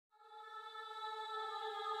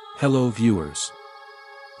Hello viewers.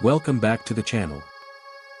 Welcome back to the channel.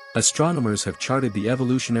 Astronomers have charted the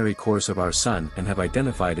evolutionary course of our Sun and have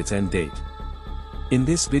identified its end date. In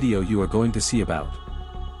this video you are going to see about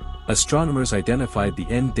astronomers identified the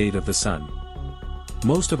end date of the Sun.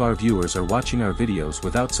 Most of our viewers are watching our videos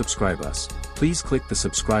without subscribe us. Please click the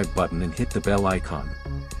subscribe button and hit the bell icon.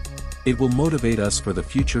 It will motivate us for the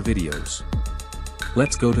future videos.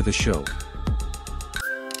 Let's go to the show.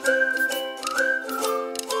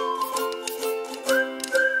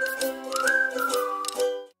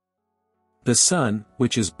 The Sun,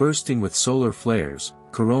 which is bursting with solar flares,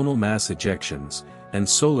 coronal mass ejections, and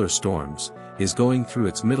solar storms, is going through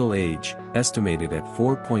its middle age, estimated at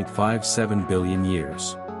 4.57 billion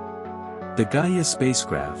years. The Gaia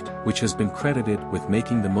spacecraft, which has been credited with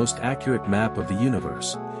making the most accurate map of the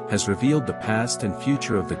universe, has revealed the past and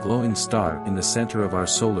future of the glowing star in the center of our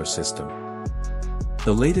solar system.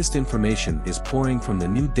 The latest information is pouring from the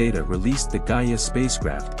new data released the Gaia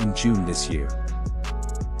spacecraft in June this year.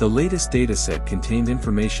 The latest dataset contained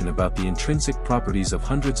information about the intrinsic properties of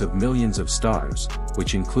hundreds of millions of stars,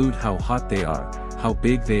 which include how hot they are, how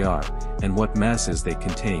big they are, and what masses they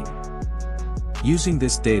contain. Using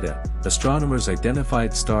this data, astronomers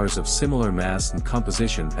identified stars of similar mass and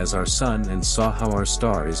composition as our Sun and saw how our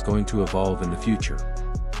star is going to evolve in the future.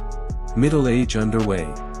 Middle age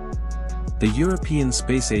underway. The European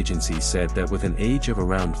Space Agency said that with an age of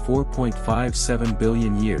around 4.57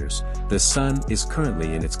 billion years, the Sun is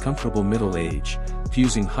currently in its comfortable middle age,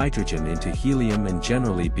 fusing hydrogen into helium and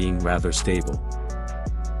generally being rather stable.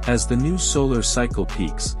 As the new solar cycle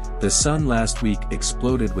peaks, the Sun last week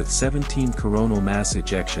exploded with 17 coronal mass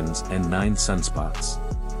ejections and 9 sunspots.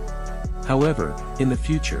 However, in the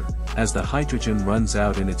future, as the hydrogen runs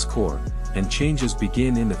out in its core, and changes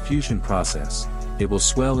begin in the fusion process, it will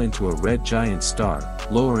swell into a red giant star,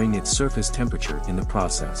 lowering its surface temperature in the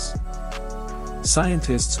process.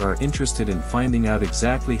 Scientists are interested in finding out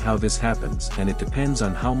exactly how this happens, and it depends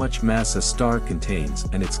on how much mass a star contains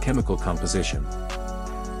and its chemical composition.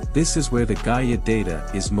 This is where the Gaia data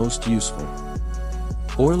is most useful.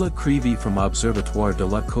 Orla Creevy from Observatoire de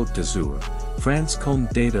la Côte d'Azur, France combed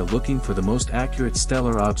data looking for the most accurate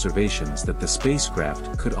stellar observations that the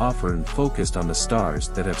spacecraft could offer and focused on the stars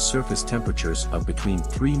that have surface temperatures of between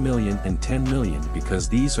 3 million and 10 million because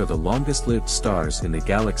these are the longest-lived stars in the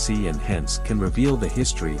galaxy and hence can reveal the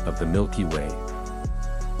history of the Milky Way.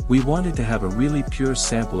 We wanted to have a really pure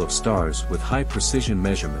sample of stars with high precision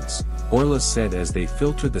measurements, Orla said as they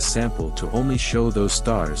filtered the sample to only show those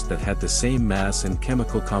stars that had the same mass and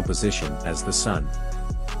chemical composition as the Sun.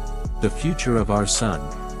 The future of our Sun.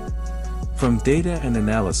 From data and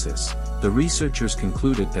analysis, the researchers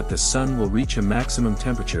concluded that the Sun will reach a maximum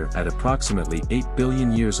temperature at approximately 8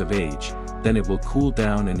 billion years of age, then it will cool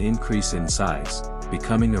down and increase in size,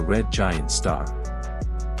 becoming a red giant star.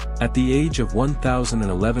 At the age of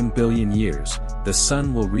 1011 billion years, the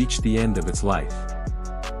Sun will reach the end of its life.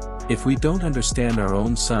 If we don't understand our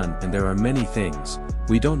own Sun and there are many things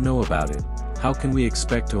we don't know about it, how can we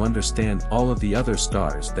expect to understand all of the other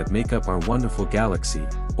stars that make up our wonderful galaxy,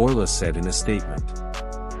 Orla said in a statement.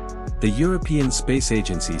 The European Space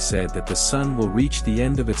Agency said that the Sun will reach the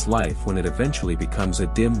end of its life when it eventually becomes a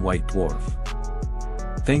dim white dwarf.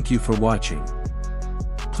 Thank you for watching.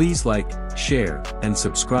 Please like, share, and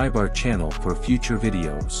subscribe our channel for future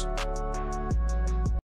videos.